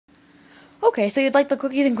Okay, so you'd like the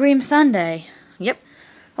cookies and cream sundae. Yep.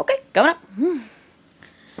 Okay, going up.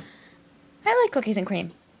 I like cookies and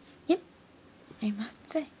cream. Yep. I must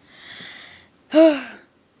say.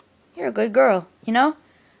 You're a good girl, you know?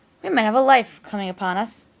 We might have a life coming upon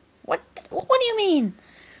us. What do you mean?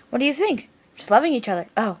 What do you think? Just loving each other.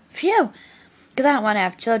 Oh, phew. Because I don't want to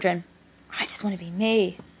have children. I just want to be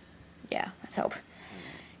me. Yeah, let's hope.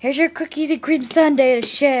 Here's your cookies and cream sundae to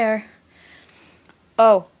share.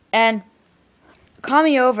 Oh, and call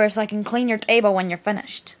me over so I can clean your table when you're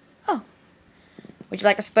finished. Oh. Would you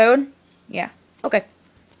like a spoon? Yeah. Okay.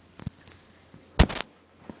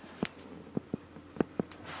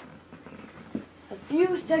 A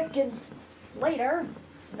few seconds later,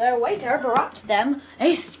 the waiter brought them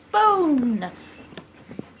a spoon.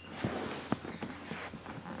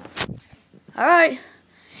 Alright.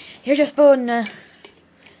 Here's your spoon.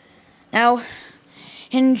 Now,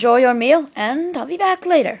 enjoy your meal, and I'll be back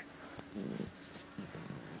later.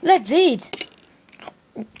 Let's eat.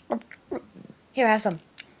 Here, have some.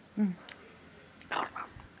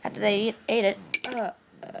 After they ate it,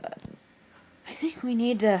 I think we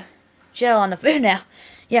need to chill on the food now.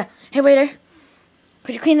 Yeah. Hey, waiter.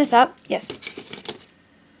 Could you clean this up? Yes.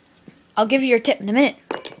 I'll give you your tip in a minute.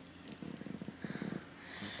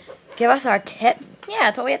 Give us our tip? Yeah,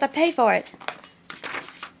 that's what we have to pay for it.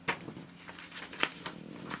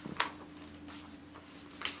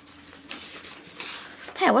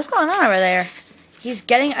 Hey, what's going on over there? He's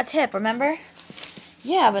getting a tip, remember?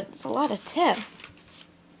 Yeah, but it's a lot of tip.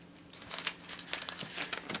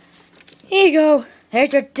 Here you go.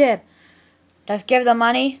 There's your tip. Just give the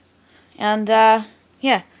money. And,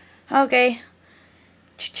 yeah. Okay.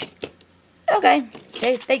 Okay.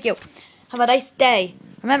 Thank you. Have a nice day.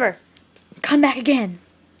 Remember, come back again.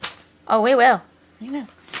 Oh, we will. We will.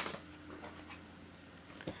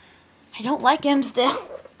 I don't like him still.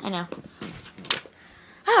 I know.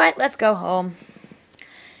 Alright, let's go home.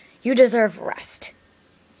 You deserve rest.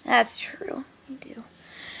 That's true. You do.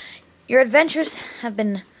 Your adventures have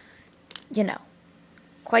been, you know,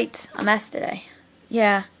 quite a mess today.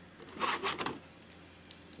 Yeah.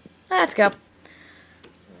 Let's go.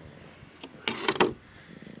 Do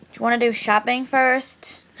you want to do shopping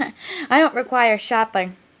first? I don't require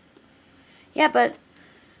shopping. Yeah, but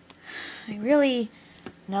I really...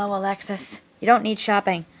 No, Alexis. You don't need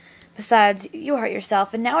shopping. Besides, you hurt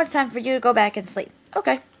yourself, and now it's time for you to go back and sleep.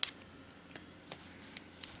 Okay.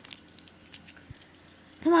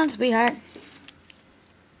 Come on, sweetheart.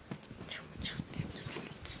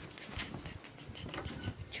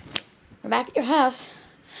 We're back at your house.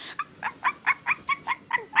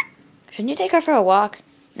 Shouldn't you take her for a walk?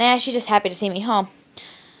 Nah, she's just happy to see me home.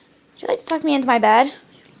 Would you like to tuck me into my bed?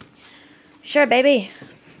 Sure, baby.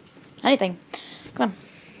 Anything. Come on.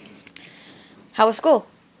 How was school?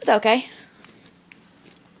 It's okay.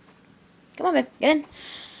 Come on, babe. Get in.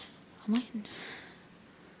 I'm waiting.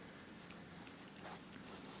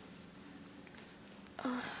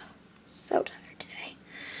 Oh, so tired today.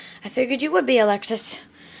 I figured you would be, Alexis.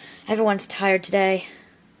 Everyone's tired today.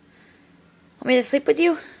 Want me to sleep with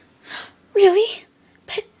you? Really?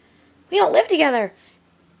 But we don't live together.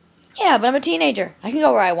 Yeah, but I'm a teenager. I can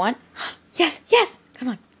go where I want. Yes, yes. Come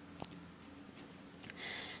on.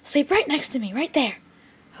 Sleep right next to me, right there.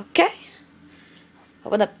 Okay.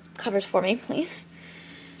 Open the covers for me, please.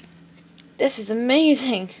 This is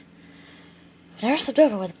amazing. I've never slept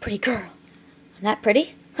over with a pretty girl. I'm that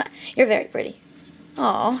pretty? You're very pretty.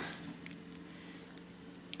 Aw.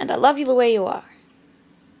 And I love you the way you are.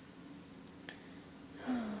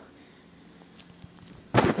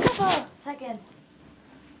 Couple seconds.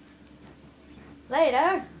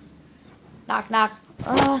 Later. Knock, knock.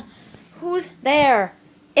 Who's there?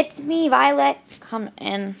 It's me, Violet. Come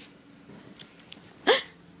in.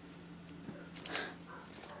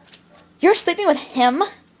 You're sleeping with him?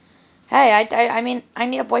 Hey, I mean, I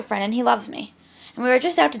need a boyfriend and he loves me. And we were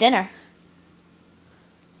just out to dinner.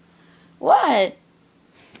 What?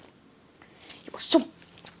 You were so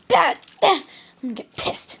bad. I'm gonna get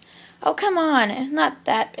pissed. Oh, come on. It's not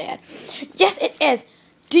that bad. Yes, it is.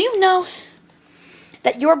 Do you know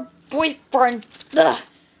that your boyfriend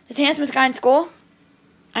is the handsomest guy in school?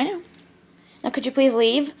 I know. Now, could you please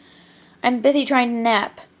leave? I'm busy trying to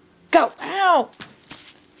nap. Go. Ow.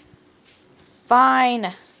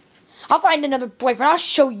 Fine. I'll find another boyfriend. I'll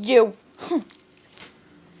show you.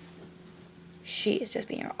 She is just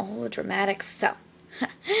being her all dramatic self.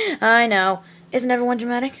 I know. Isn't everyone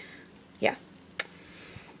dramatic? Yeah.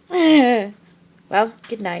 Well,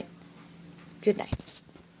 good night. Good night.